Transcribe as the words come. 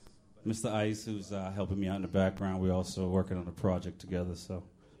Mr. Ice, who's helping me out in the background. We're also working on a project together, so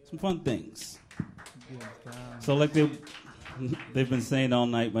some fun things. So like they've been saying all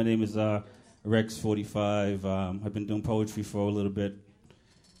night, my name is Rex45. I've been doing poetry for a little bit,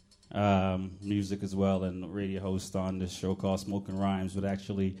 music as well, and a radio host on this show called Smoking Rhymes, but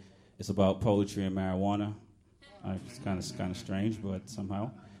actually it's about poetry and marijuana. It's kind of strange, but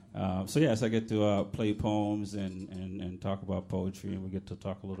somehow. So yes, I get to play poems and talk about poetry, and we get to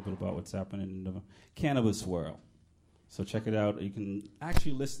talk a little bit about what's happening in the cannabis world. So check it out. You can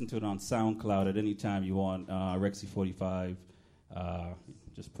actually listen to it on SoundCloud at any time you want. Rexy45.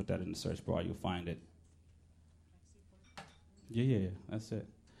 Just put that in the search bar. You'll find it. Yeah, that's it.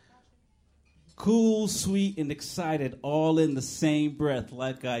 Cool, sweet, and excited, all in the same breath,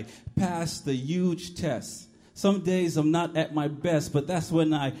 like I passed the huge test. Some days I'm not at my best, but that's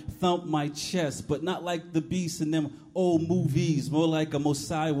when I thump my chest. But not like the beast in them old movies, more like a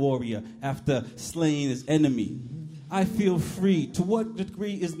Maasai warrior after slaying his enemy. I feel free. To what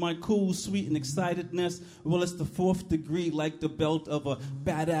degree is my cool, sweet, and excitedness? Well, it's the 4th degree, like the belt of a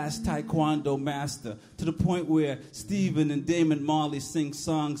badass taekwondo master. To the point where Stephen and Damon Marley sing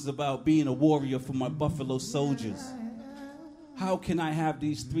songs about being a warrior for my Buffalo Soldiers. How can I have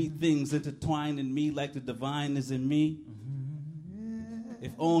these 3 things intertwined in me like the divine is in me?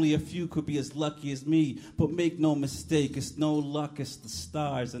 If only a few could be as lucky as me. But make no mistake, it's no luck, it's the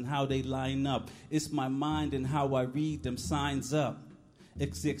stars and how they line up. It's my mind and how I read them signs up.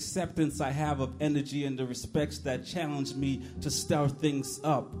 It's the acceptance I have of energy and the respects that challenge me to stir things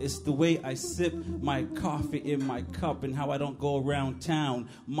up. It's the way I sip my coffee in my cup and how I don't go around town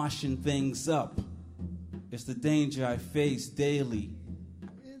mushing things up. It's the danger I face daily,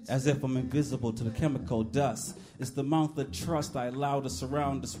 as if I'm invisible to the chemical dust. It's the amount of trust I allow to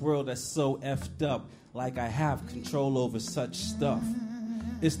surround this world that's so effed up, like I have control over such stuff.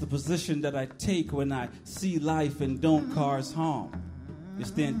 It's the position that I take when I see life and don't cause harm.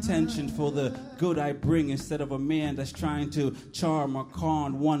 It's the intention for the good I bring instead of a man that's trying to charm or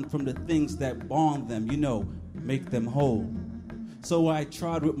con one from the things that bond them, make them whole. So I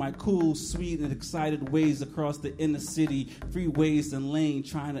trod with my cool, sweet, and excited ways across the inner city, freeways and lane,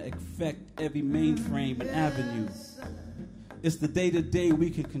 trying to affect every mainframe and avenue. It's the day-to-day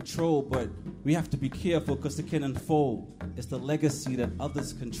we can control, but we have to be careful because it can unfold. It's the legacy that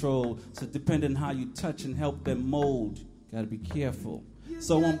others control, so depending on how you touch and help them mold, gotta be careful.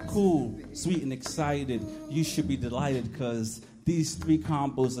 So I'm cool, sweet, and excited. You should be delighted because these 3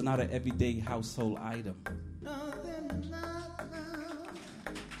 combos are not an everyday household item.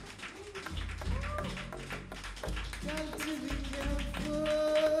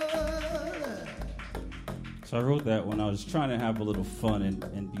 So I wrote that when I was trying to have a little fun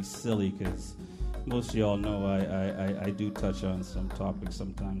and be silly, because most of y'all know I do touch on some topics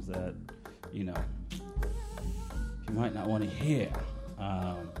sometimes that, you might not want to hear.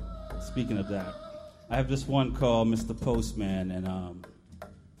 Speaking of that, I have this one called Mr. Postman, and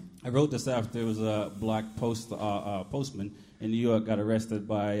I wrote this after there was a black postman in New York got arrested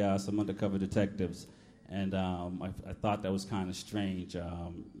by some undercover detectives. And I thought that was kind of strange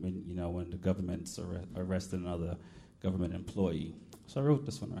when the government's arrested another government employee. So I wrote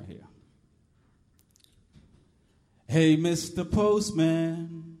this one right here. Hey, Mr.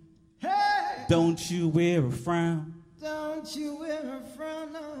 Postman. Hey! Don't you wear a frown. Don't you wear a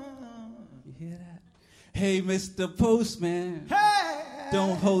frown, no. You hear that? Hey, Mr. Postman. Hey!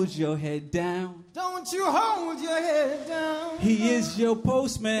 Don't hold your head down. Don't you hold your head down. He is your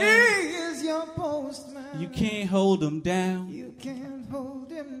postman. He is your postman. You can't hold him down. You can't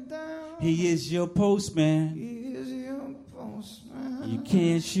hold him down. He is your postman. He is your postman. You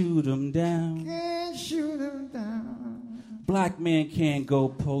can't shoot him down. Can't shoot him down. Black man can't go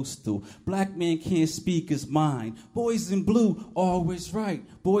postal. Black man can't speak his mind. Boys in blue always right.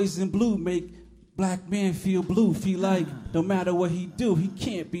 Boys in blue make black man feel blue. Feel like no matter what he do, he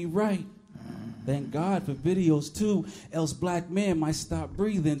can't be right. Thank God for videos too, else black man might stop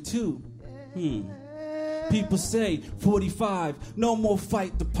breathing too. People say 45, no more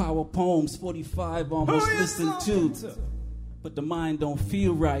fight the power poems. 45 almost listen to. But the mind don't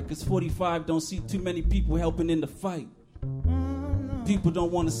feel right, cause 45 don't see too many people helping in the fight. People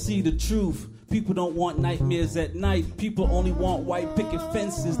don't want to see the truth. People don't want nightmares at night. People only want white picket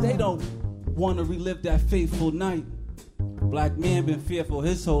fences. They don't want to relive that fateful night. Black man been fearful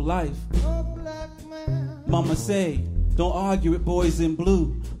his whole life. Mama say, don't argue with boys in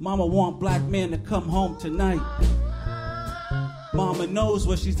blue. Mama want black men to come home tonight. Mama knows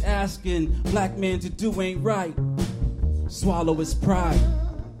what she's asking black men to do ain't right. Swallow his pride.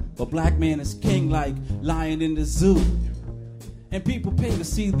 But black man is king like lion in the zoo. And people pay to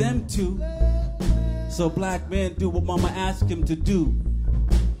see them too. So black men do what mama asked him to do.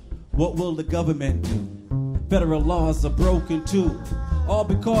 What will the government do? Federal laws are broken too. All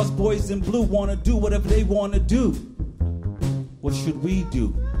because boys in blue want to do whatever they want to do. What should we do?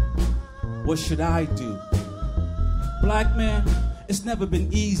 What should I do? Black man, it's never been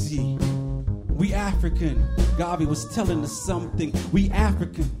easy. We African. Garvey was telling us something. We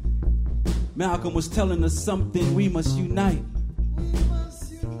African. Malcolm was telling us something. We must unite.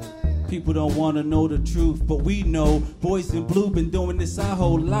 People don't want to know the truth, but we know. Boys in blue been doing this our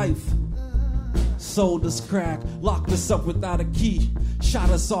whole life. Sold us crack, locked us up without a key, shot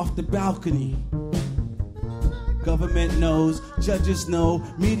us off the balcony. Government knows, judges know,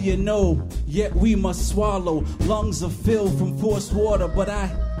 media know, yet we must swallow. Lungs are filled from forced water, but I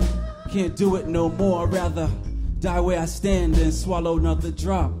can't do it no more. I'd rather die where I stand than swallow another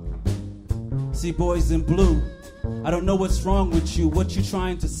drop. See, boys in blue, I don't know what's wrong with you, what you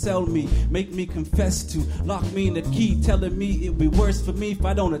trying to sell me, make me confess to, lock me in the key, telling me it'd be worse for me if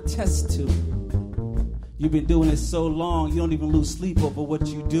I don't attest to. You've been doing it so long, you don't even lose sleep over what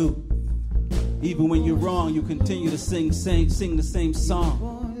you do. Even when you're wrong, you continue to sing the same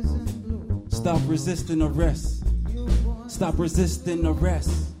song. Stop resisting arrest. Stop resisting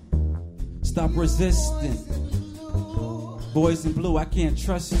arrest. Stop resisting. Boys in blue, I can't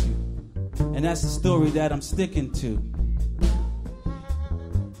trust you. And that's the story that I'm sticking to.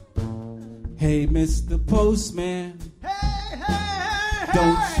 Hey, Mr. Postman,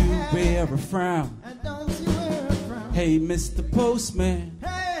 don't you wear a frown. Hey, Mr. Postman,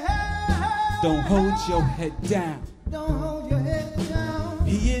 don't hold your head down.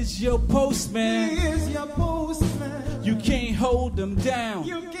 He is your postman. You can't hold him down.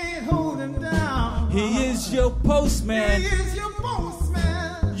 He is your postman.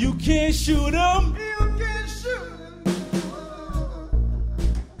 You can't shoot him.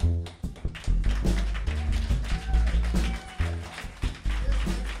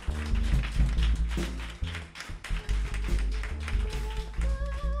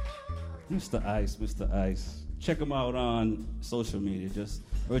 Mr. Ice, Mr. Ice. Check him out on social media. Just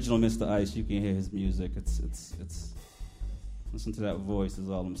original Mr. Ice. You can hear his music. It's. Listen to that voice is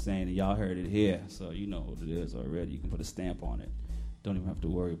all I'm saying. And y'all heard it here, so you know what it is already. You can put a stamp on it. Don't even have to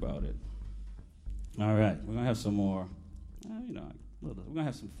worry about it. All right, we're gonna have some more. We're gonna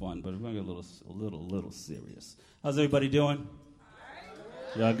have some fun, but we're gonna get a little serious. How's everybody doing?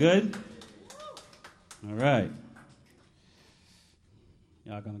 Y'all good? All right.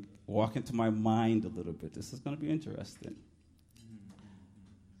 Y'all gonna walk into my mind a little bit. This is gonna be interesting.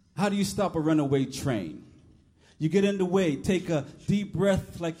 How do you stop a runaway train? You get in the way, take a deep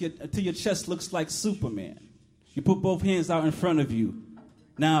breath until your chest looks like Superman. You put both hands out in front of you.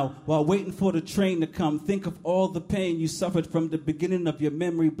 Now, while waiting for the train to come, think of all the pain you suffered from the beginning of your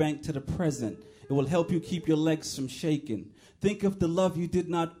memory bank to the present. It will help you keep your legs from shaking. Think of the love you did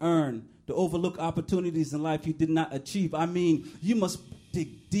not earn, the overlooked opportunities in life you did not achieve. I mean, you must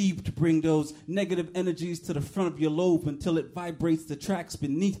dig deep to bring those negative energies to the front of your lobe until it vibrates the tracks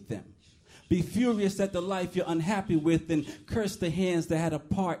beneath them. Be furious at the life you're unhappy with and curse the hands that had a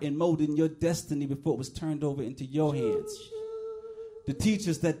part in molding your destiny before it was turned over into your hands. The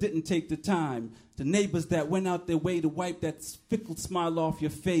teachers that didn't take the time, the neighbors that went out their way to wipe that fickle smile off your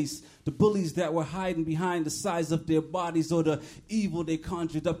face, the bullies that were hiding behind the size of their bodies or the evil they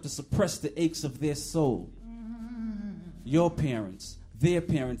conjured up to suppress the aches of their soul. Your parents, their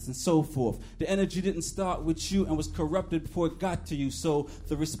parents, and so forth. The energy didn't start with you and was corrupted before it got to you. So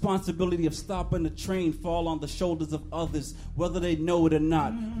the responsibility of stopping the train fall on the shoulders of others, whether they know it or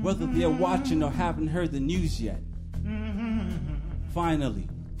not, whether they're watching or haven't heard the news yet. Finally,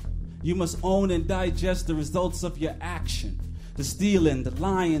 you must own and digest the results of your action. The stealing, the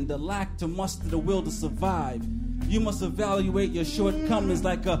lying, the lack to muster the will to survive. You must evaluate your shortcomings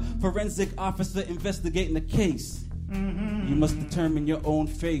like a forensic officer investigating a case. You must determine your own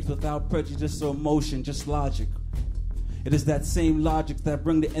faith without prejudice or emotion, just logic. It is that same logic that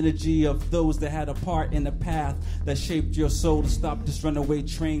brings the energy of those that had a part in the path that shaped your soul to stop this runaway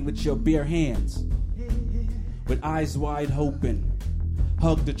train with your bare hands. With eyes wide open,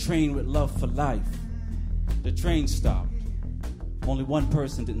 hug the train with love for life. The train stopped. Only one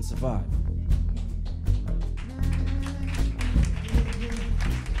person didn't survive.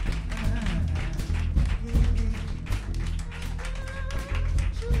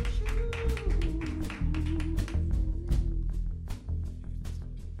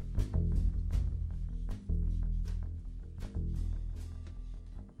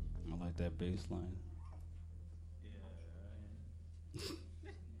 That bass line.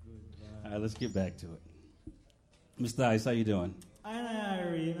 All right, let's get back to it. Mr. Ice, how you doing? I'm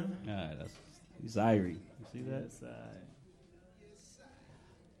Irie, you know. All right, he's Irie. You see that? Yes,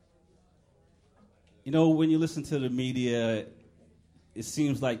 You know, when you listen to the media, it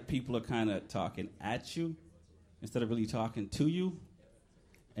seems like people are kind of talking at you instead of really talking to you.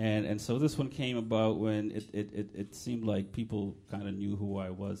 And so this one came about when it seemed like people kind of knew who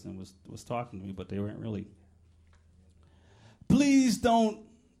I was and was talking to me, but they weren't really. Please don't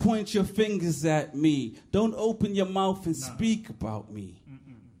point your fingers at me. Don't open your mouth and speak about me.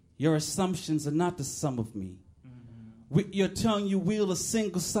 Your assumptions are not the sum of me. With your tongue you wield a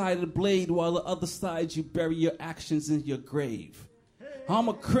single-sided blade, while the other side you bury your actions in your grave. I'm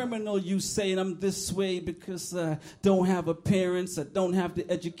a criminal, you say, and I'm this way because I don't have a parents, I don't have the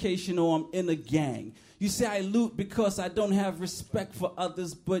education, or I'm in a gang. You say I loot because I don't have respect for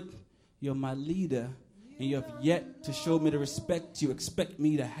others, but you're my leader, and you have yet to show me the respect you expect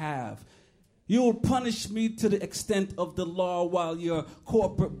me to have. You'll punish me to the extent of the law, while your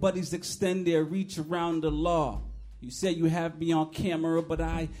corporate buddies extend their reach around the law. You say you have me on camera, but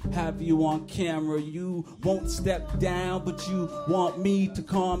I have you on camera. You won't step down, but you want me to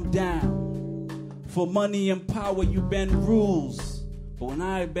calm down. For money and power, you bend rules. But when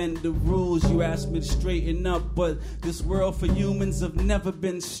I bend the rules, you ask me to straighten up. But this world for humans have never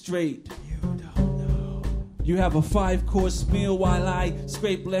been straight. You don't know. You have a 5-course meal while I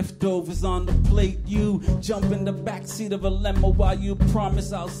scrape leftovers on the plate. You jump in the backseat of a limo while you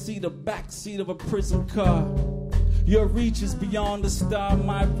promise I'll see the backseat of a prison car. Your reach is beyond the star,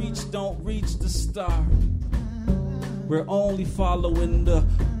 my reach don't reach the star. We're only following the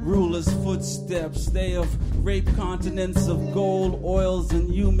ruler's footsteps. They have raped continents of gold, oils,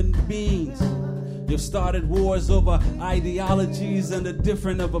 and human beings. You've started wars over ideologies and the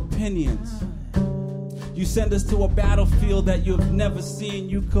difference of opinions. You send us to a battlefield that you've never seen.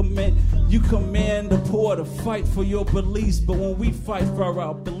 You command the poor to fight for your beliefs, but when we fight for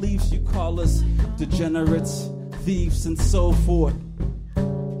our beliefs, you call us degenerates, thieves, and so forth.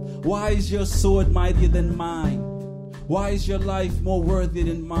 Why is your sword mightier than mine? Why is your life more worthy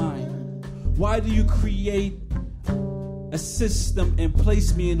than mine? Why do you create a system and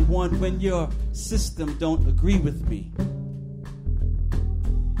place me in one when your system don't agree with me?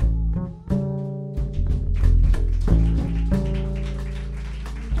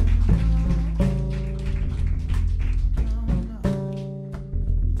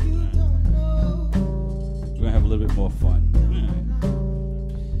 More fun.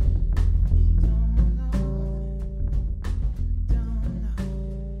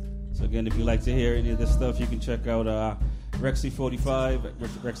 So again, if you like to hear any of this stuff, you can check out Rexy45 at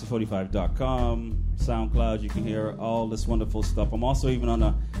Rexy45.com, SoundCloud. You can hear all this wonderful stuff. I'm also even on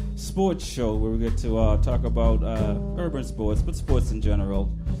a sports show where we get to talk about urban sports, but sports in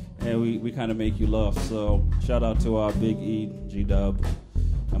general, and we kind of make you laugh. So shout out to our Big E, G-Dub,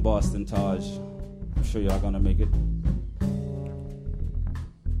 and Boston Taj. I'm sure y'all gonna make it.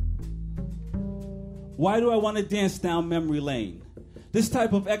 Why do I want to dance down memory lane? This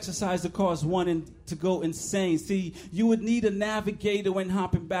type of exercise that causes one to go insane. See, you would need a navigator when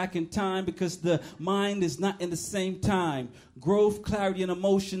hopping back in time because the mind is not in the same time. Growth, clarity, and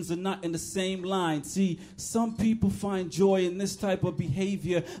emotions are not in the same line. See, some people find joy in this type of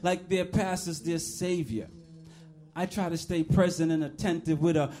behavior like their past is their savior. I try to stay present and attentive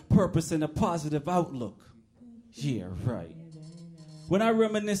with a purpose and a positive outlook. Yeah, right. When I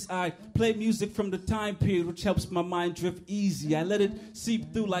reminisce, I play music from the time period, which helps my mind drift easy. I let it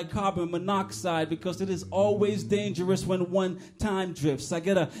seep through like carbon monoxide because it is always dangerous when one time drifts. I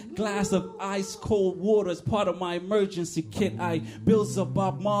get a glass of ice cold water as part of my emergency kit. I build a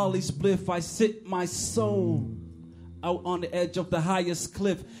Bob Marley spliff. I sit my soul out on the edge of the highest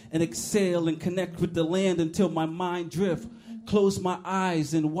cliff and exhale and connect with the land until my mind drift. Close my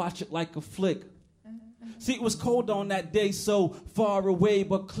eyes and watch it like a flick. See, it was cold on that day, so far away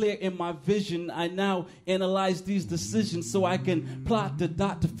but clear in my vision. I now analyze these decisions so I can plot the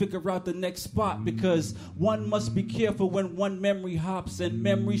dot to figure out the next spot, because one must be careful when one memory hops, and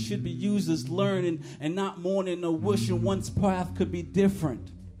memory should be used as learning and not mourning or wishing one's path could be different.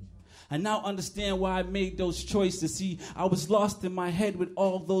 I now understand why I made those choices. See, I was lost in my head with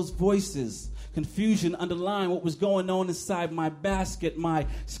all those voices. Confusion underlying what was going on inside my basket. My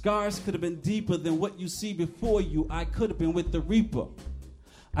scars could have been deeper than what you see before you. I could have been with the Reaper.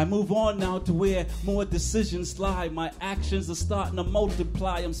 I move on now to where more decisions lie. My actions are starting to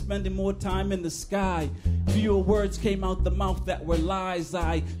multiply. I'm spending more time in the sky. Fewer words came out the mouth that were lies.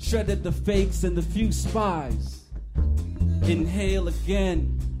 I shredded the fakes and the few spies. Inhale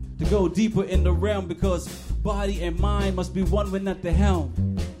again to go deeper in the realm, because body and mind must be one when at the helm.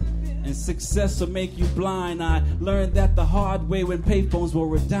 and success will make you blind. I learned that the hard way when payphones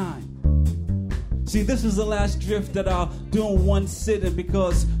were a dime. See, this is the last drift that I'll do in one sitting,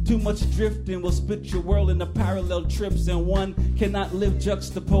 because too much drifting will split your world into parallel trips, and one cannot live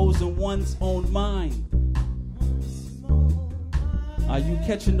juxtaposing one's own mind. Are you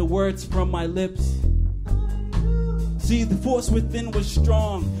catching the words from my lips? See, the force within was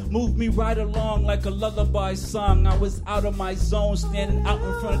strong, moved me right along like a lullaby song. I was out of my zone, standing out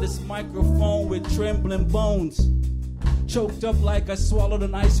in front of this microphone with trembling bones. Choked up like I swallowed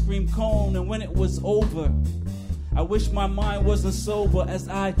an ice cream cone, and when it was over, I wish my mind wasn't sober. As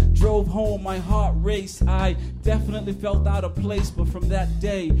I drove home, my heart raced. I definitely felt out of place, but from that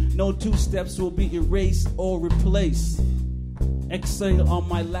day, no two steps will be erased or replaced. Exhale on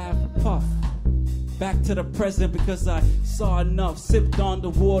my lap, puff. Back to the present, because I saw enough, sipped on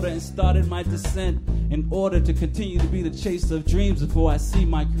the water and started my descent in order to continue to be the chaser of dreams before I see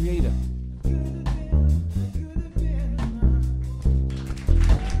my creator.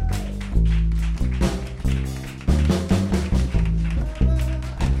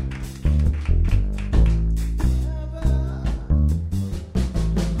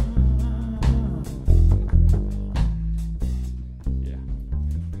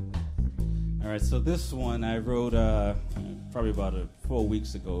 So this one I wrote probably about 4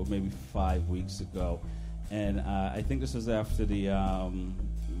 weeks ago, maybe 5 weeks ago, and I think this was after the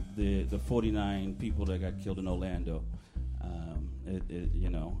 49 people that got killed in Orlando.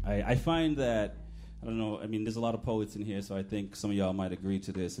 I find that, I don't know, I mean, there's a lot of poets in here, so I think some of y'all might agree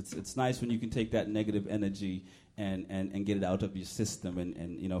to this. It's nice when you can take that negative energy and get it out of your system,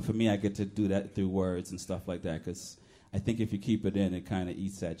 and for me, I get to do that through words and stuff like that, because I think if you keep it in, it kind of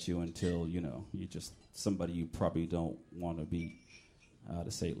eats at you until, you're just somebody you probably don't want to be, to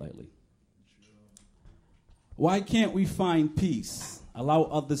say it lightly. Why can't we find peace? Allow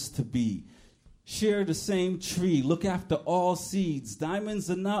others to be. Share the same tree. Look after all seeds. Diamonds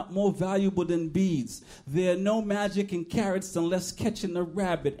are not more valuable than beads. There are no magic in carrots unless catching a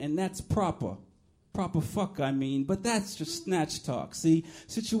rabbit, and that's proper. Proper fuck, I mean, but that's just snatch talk. See,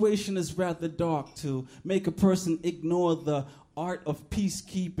 situation is rather dark to make a person ignore the art of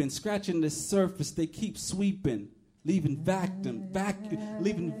peacekeeping. Scratching the surface, they keep sweeping, leaving victims,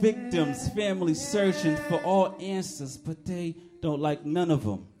 families searching for all answers, but they don't like none of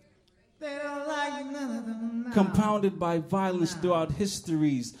them. They don't like none of them now. Compounded by violence throughout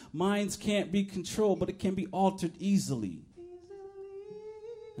histories. Minds can't be controlled, but it can be altered easily.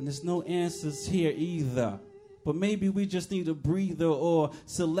 And there's no answers here either. But maybe we just need a breather or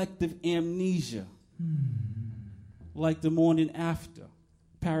selective amnesia. Like the morning after.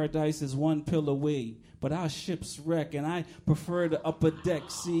 Paradise is one pill away, but our ship's wreck, and I prefer the upper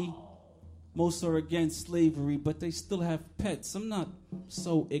deck, see? Most are against slavery, but they still have pets. I'm not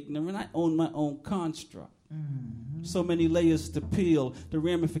so ignorant. I own my own construct. So many layers to peel, the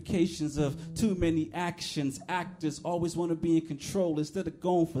ramifications of too many actions. Actors always want to be in control instead of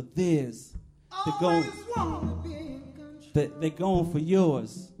going for theirs. They're going for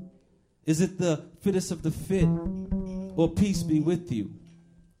yours. Is it the fittest of the fit, or peace be with you?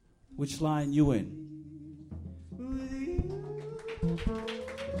 Which line you in?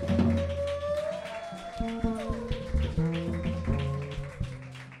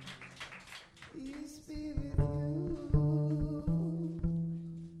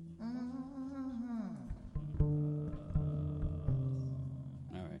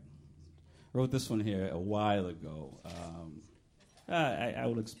 Wrote this one here a while ago. I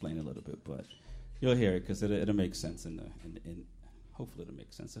will explain a little bit, but you'll hear it because it'll make sense. In hopefully it'll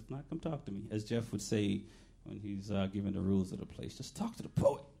make sense. If not, come talk to me. As Jeff would say when he's giving the rules of the place, just talk to the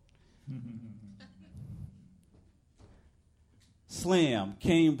poet. Slam,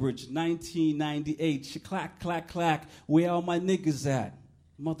 Cambridge, 1998. Clack, clack, clack. Where all my niggas at?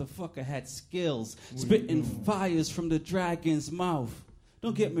 Motherfucker had skills. Spitting fires from the dragon's mouth.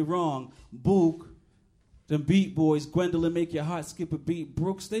 Don't get me wrong, Book, them Beat Boys, Gwendolyn, make your heart skip a beat.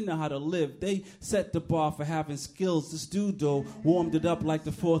 Brooks, they know how to live. They set the bar for having skills. This dude, though, warmed it up like the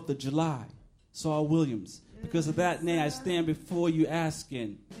 4th of July. Saul Williams. Because of that name, I stand before you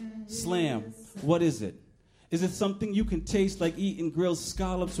asking, Slam, what is it? Is it something you can taste like eating grilled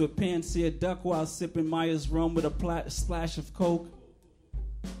scallops with pan-seared duck while sipping Myers rum with a splash of Coke?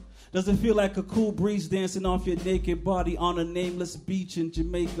 Does it feel like a cool breeze dancing off your naked body on a nameless beach in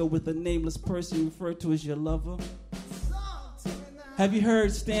Jamaica with a nameless person you refer to as your lover? Have you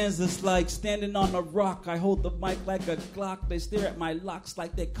heard stanzas like, standing on a rock, I hold the mic like a Glock, they stare at my locks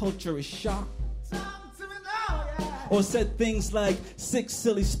like their culture is shocked? Or said things like, 6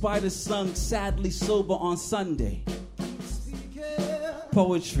 silly spiders sung sadly sober on Sunday.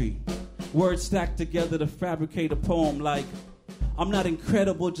 Poetry, Words stacked together to fabricate a poem like, I'm not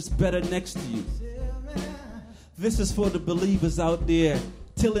incredible, just better next to you. This is for the believers out there,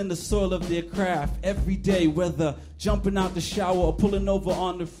 tilling the soil of their craft every day, whether jumping out the shower or pulling over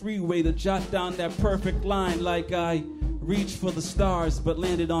on the freeway to jot down that perfect line like I reached for the stars but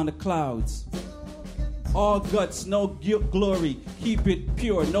landed on the clouds. All guts, no glory, keep it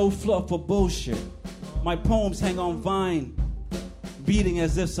pure, no fluff or bullshit. My poems hang on vine, beating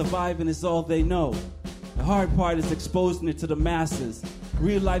as if surviving is all they know. The hard part is exposing it to the masses.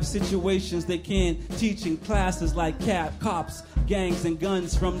 Real life situations they can't teach in classes like cops, gangs, and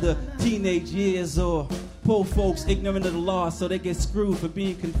guns from the teenage years, or poor folks ignorant of the law so they get screwed for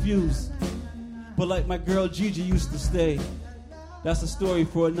being confused. But like my girl Gigi used to say, that's a story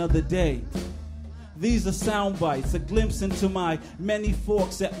for another day. These are sound bites, a glimpse into my many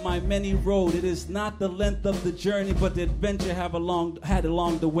forks at my many road. It is not the length of the journey, but the adventure had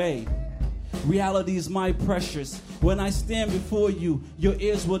along the way. Reality is my precious. When I stand before you, your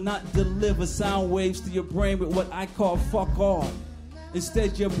ears will not deliver sound waves to your brain with what I call fuck off.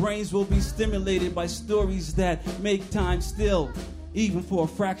 Instead, your brains will be stimulated by stories that make time still, even for a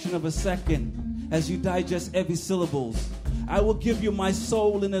fraction of a second, as you digest every syllables. I will give you my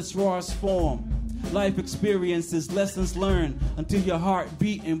soul in its rawest form. Life experiences, lessons learned, until your heart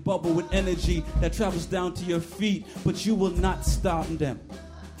beat and bubble with energy that travels down to your feet, but you will not stop them.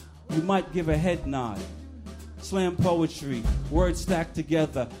 You might give a head nod. Slam poetry, words stacked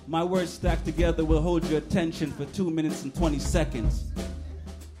together. My words stacked together will hold your attention for 2 minutes and 20 seconds.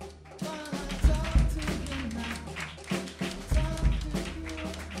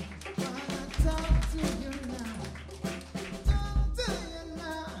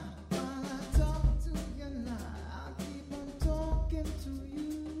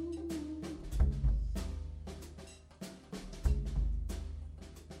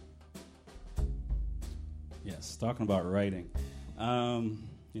 Yes, talking about writing.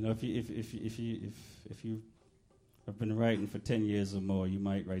 If you have been writing for 10 years or more, you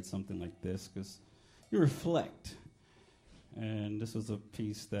might write something like this because you reflect. And this was a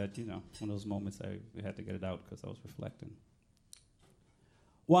piece that, one of those moments I had to get it out because I was reflecting.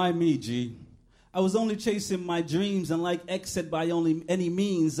 Why me, G? I was only chasing my dreams, and like X said, by any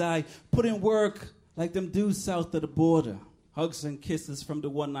means, I put in work like them dudes south of the border. Hugs and kisses from the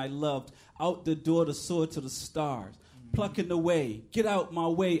one I loved. Out the door to soar to the stars. Plucking away. Get out my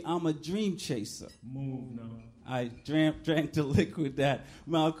way. I'm a dream chaser. Move now. I drank the liquid that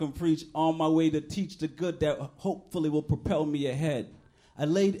Malcolm preached on my way to teach the good that hopefully will propel me ahead. I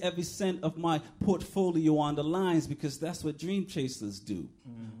laid every cent of my portfolio on the lines because that's what dream chasers do.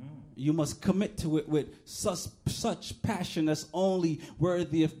 Mm-hmm. You must commit to it with such passion that's only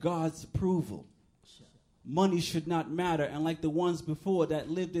worthy of God's approval. Money should not matter, and like the ones before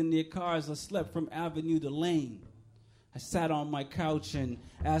that lived in their cars or slept from avenue to lane. I sat on my couch and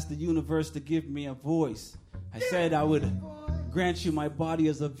asked the universe to give me a voice. I said I would grant you my body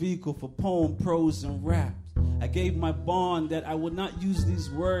as a vehicle for poem, prose, and rap. I gave my bond that I would not use these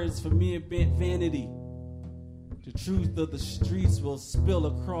words for mere vanity. The truth of the streets will spill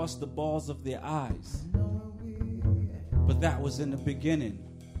across the balls of their eyes. But that was in the beginning.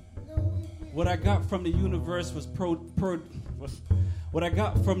 What I got from the universe was per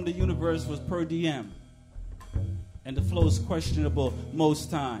diem, and the flow's questionable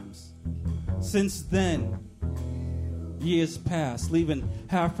most times. Since then, years passed, leaving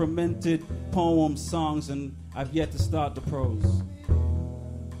half-fermented poems, songs, and I've yet to start the prose.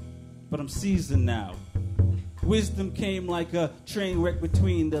 But I'm seasoned now. Wisdom came like a train wreck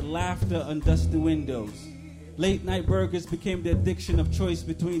between the laughter and dusty windows. Late night burgers became the addiction of choice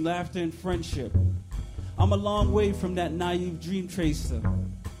between laughter and friendship. I'm a long way from that naive dream chaser.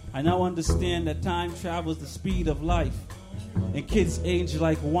 I now understand that time travels the speed of life, and kids age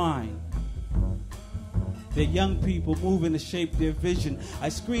like wine. They're young people moving to shape their vision. I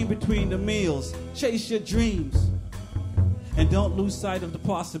scream between the meals, chase your dreams, and don't lose sight of the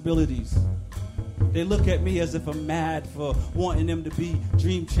possibilities. They look at me as if I'm mad for wanting them to be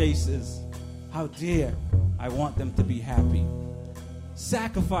dream chasers. How dare I want them to be happy.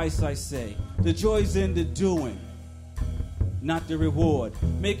 Sacrifice, I say. The joy's in the doing, not the reward.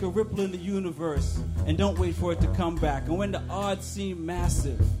 Make a ripple in the universe and don't wait for it to come back. And when the odds seem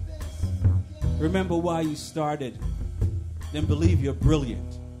massive, remember why you started. Then believe you're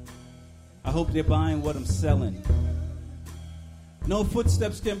brilliant. I hope they're buying what I'm selling. No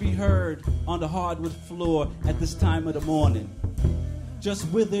footsteps can be heard on the hardwood floor at this time of the morning. Just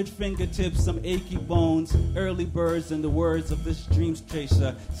withered fingertips, some achy bones, early birds, and the words of this dream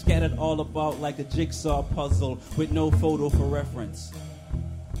chaser scattered all about like a jigsaw puzzle with no photo for reference.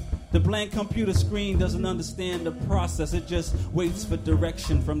 The blank computer screen doesn't understand the process. It just waits for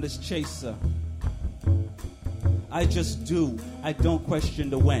direction from this chaser. I just do. I don't question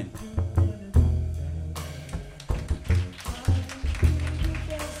the when.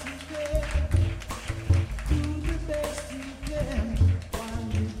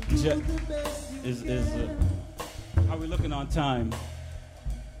 How are we looking on time?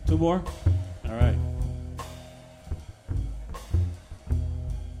 2 more? All right.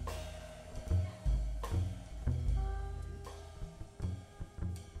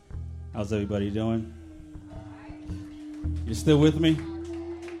 How's everybody doing? You still with me?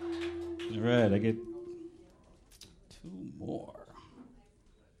 All right, I get 2 more.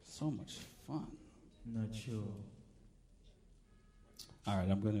 So much fun. Not sure. All right,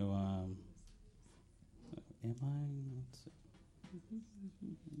 I'm going to, am I? Let's see.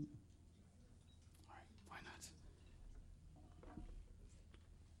 All right, why not?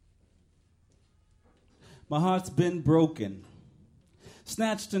 My heart's been broken.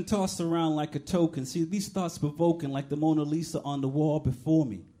 Snatched and tossed around like a token. See, these thoughts provoking like the Mona Lisa on the wall before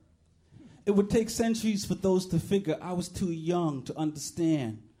me. It would take centuries for those to figure I was too young to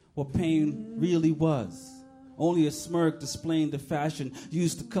understand what pain really was. Only a smirk displaying the fashion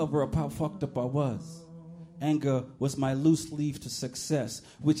used to cover up how fucked up I was. Anger was my loose leaf to success,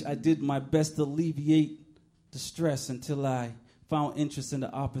 which I did my best to alleviate the stress until I found interest in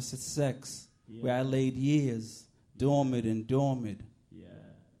the opposite sex, where I laid years, dormant and dormant.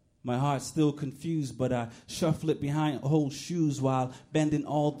 My heart's still confused, but I shuffle it behind old shoes while bending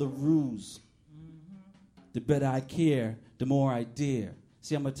all the rules. The better I care, the more I dare.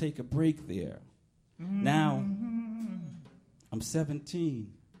 See, I'm going to take a break there. Now, I'm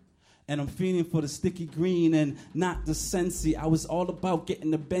 17, and I'm feeling for the sticky green and not the Sensi. I was all about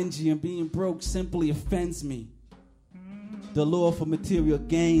getting the Benji, and being broke simply offends me. The lure for material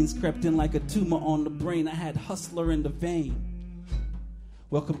gains crept in like a tumor on the brain. I had hustler in the vein.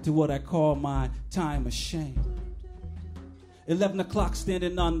 Welcome to what I call my time of shame. 11 o'clock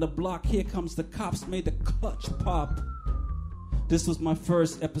standing on the block. Here comes the cops, made the clutch pop. This was my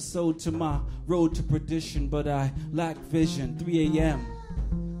first episode to my road to perdition, but I lacked vision. 3 a.m.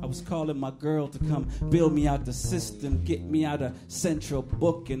 I was calling my girl to come bail me out the system, get me out of central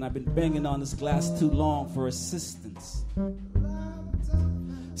booking. I've been banging on this glass too long for assistance.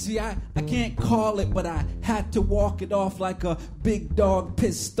 See, I can't call it, but I had to walk it off like a big dog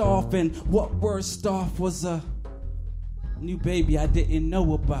pissed off. And what worst off was a new baby I didn't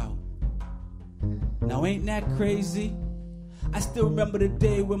know about. Now, ain't that crazy? I still remember the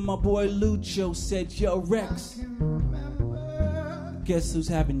day when my boy Lucho said, "Yo, Rex, guess who's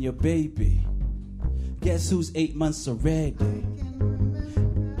having your baby? Guess who's 8 months already?"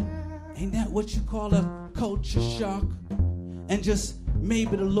 Ain't that what you call a culture shock? And just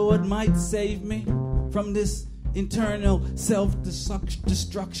maybe the Lord might save me from this internal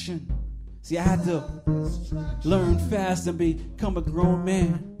self-destruction. See, I had to learn fast and become a grown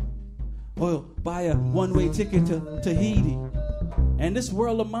man. Or buy a one-way ticket to Tahiti. And this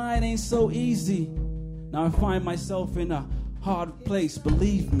world of mine ain't so easy. Now I find myself in a hard place,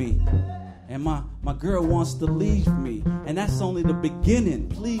 believe me. And my girl wants to leave me. And that's only the beginning,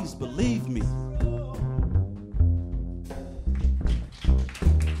 please believe me.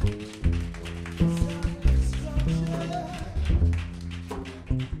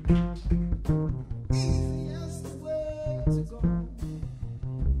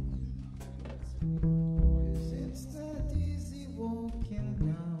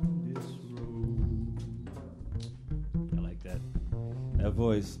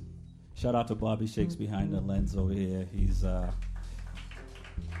 Voice. Shout out to Bobby Shakes behind the lens over here. He's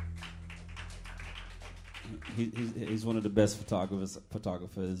one of the best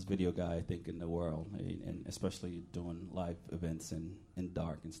photographers, video guy I think in the world, and especially doing live events in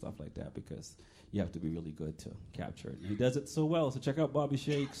dark and stuff like that, because you have to be really good to capture it. And he does it so well. So check out Bobby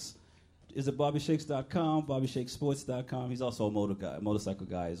Shakes. Is it BobbyShakes.com, BobbyShakesSports.com? He's also a motorcycle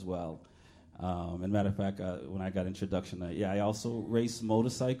guy as well. And matter of fact, when I got introduction, I also race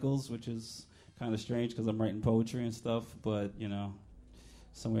motorcycles, which is kind of strange because I'm writing poetry and stuff. But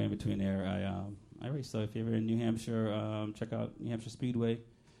somewhere in between there, I race. So if you're ever in New Hampshire, check out New Hampshire Speedway.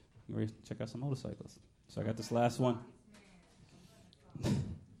 Check out some motorcycles. So I got this last one,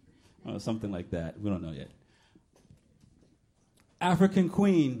 something like that. We don't know yet. African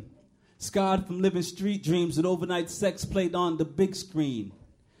Queen, scarred from living street dreams with overnight sex played on the big screen.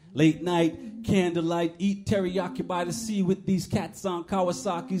 Late night, candlelight, eat teriyaki by the sea with these cats on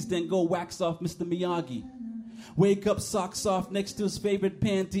Kawasaki's, then go wax off Mr. Miyagi. Wake up, socks off next to his favorite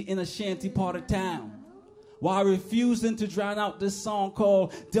panty in a shanty part of town. while refusing to drown out this song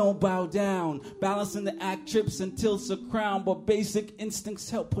called Don't Bow Down. Balancing the act trips and tilts a crown, but basic instincts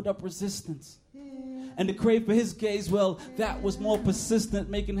help put up resistance. And the crave for his gaze, well, that was more persistent,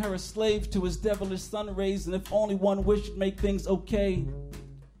 making her a slave to his devilish sun rays. And if only one wish would make things okay,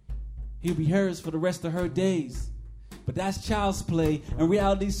 he'd be hers for the rest of her days. But that's child's play, and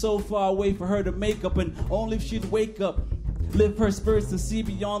reality's so far away for her to make up. And only if she'd wake up, live her spirits and see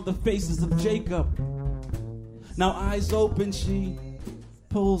beyond the faces of Jacob. Now eyes open, she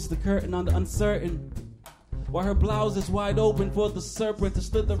pulls the curtain on the uncertain, while her blouse is wide open for the serpent to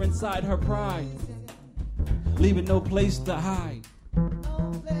slither inside her pride, leaving no place to hide.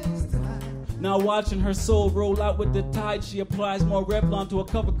 Now watching her soul roll out with the tide, she applies more Revlon to a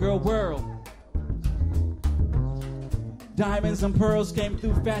cover girl world. Diamonds and pearls came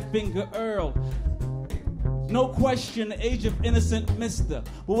through Fat Finger Earl. No question, the age of innocent mister.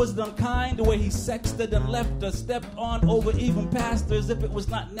 But was it unkind the way he sexed her and left her, stepped on over even past her as if it was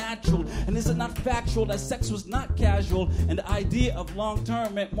not natural? And is it not factual that sex was not casual, and the idea of long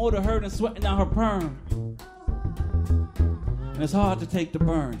term meant more to her than sweating out her perm? And it's hard to take the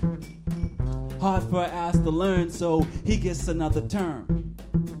burn, hard for her ass to learn, so he gets another term.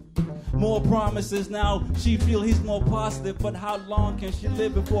 More promises now, she feel he's more positive, but how long can she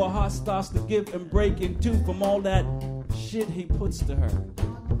live before her heart starts to give and break in two from all that shit he puts to her?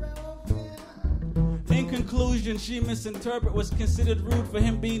 In conclusion, she misinterpret was considered rude for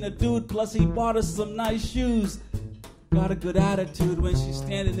him being a dude, plus he bought her some nice shoes. Got a good attitude when she's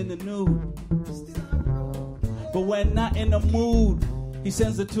standing in the nude. But when not in the mood, he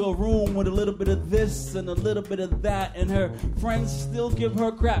sends her to a room with a little bit of this and a little bit of that, and her friends still give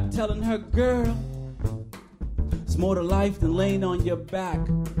her crap, telling her, girl, it's more to life than laying on your back.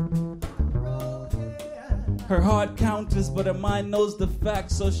 Her heart counters, but her mind knows the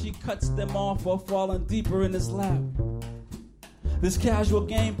facts, so she cuts them off while falling deeper in his lap. This casual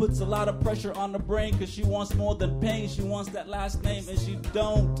game puts a lot of pressure on the brain, cause she wants more than pain. She wants that last name, and she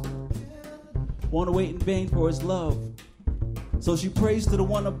don't want to wait in vain for his love. So she prays to the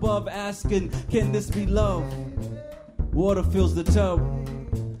one above, asking, can this be love? Water fills the tub.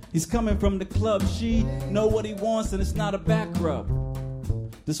 He's coming from the club. She know what he wants, and it's not a back rub.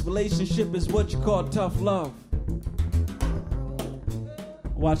 This relationship is what you call tough love.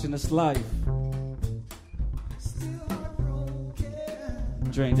 Watching this life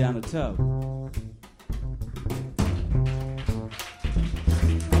drain down the tub.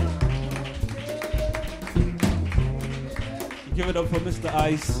 Give it up for Mr.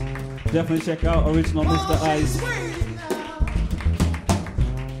 Ice. Definitely check out original Mr. Ice.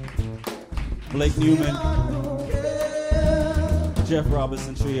 Blake Newman, Jeff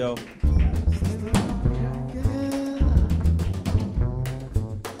Robinson Trio.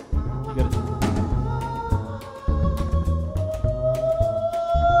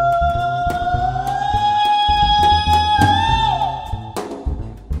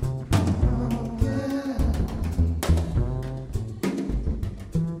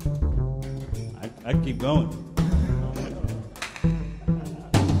 I keep going.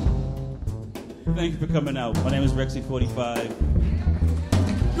 Thank you for coming out. My name is Rexy45.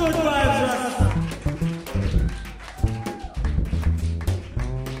 Good vibes,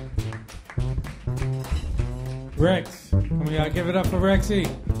 Rex. Come on, y'all give it up for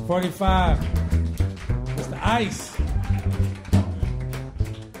Rexy45. Mr. Ice.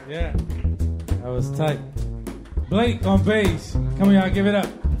 Yeah. That was tight. Blake on bass. Come on, y'all give it up.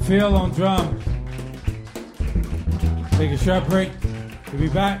 Phil on drums. Take a short break. We'll be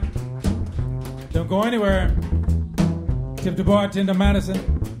back. Don't go anywhere. Tip the bartender, Madison.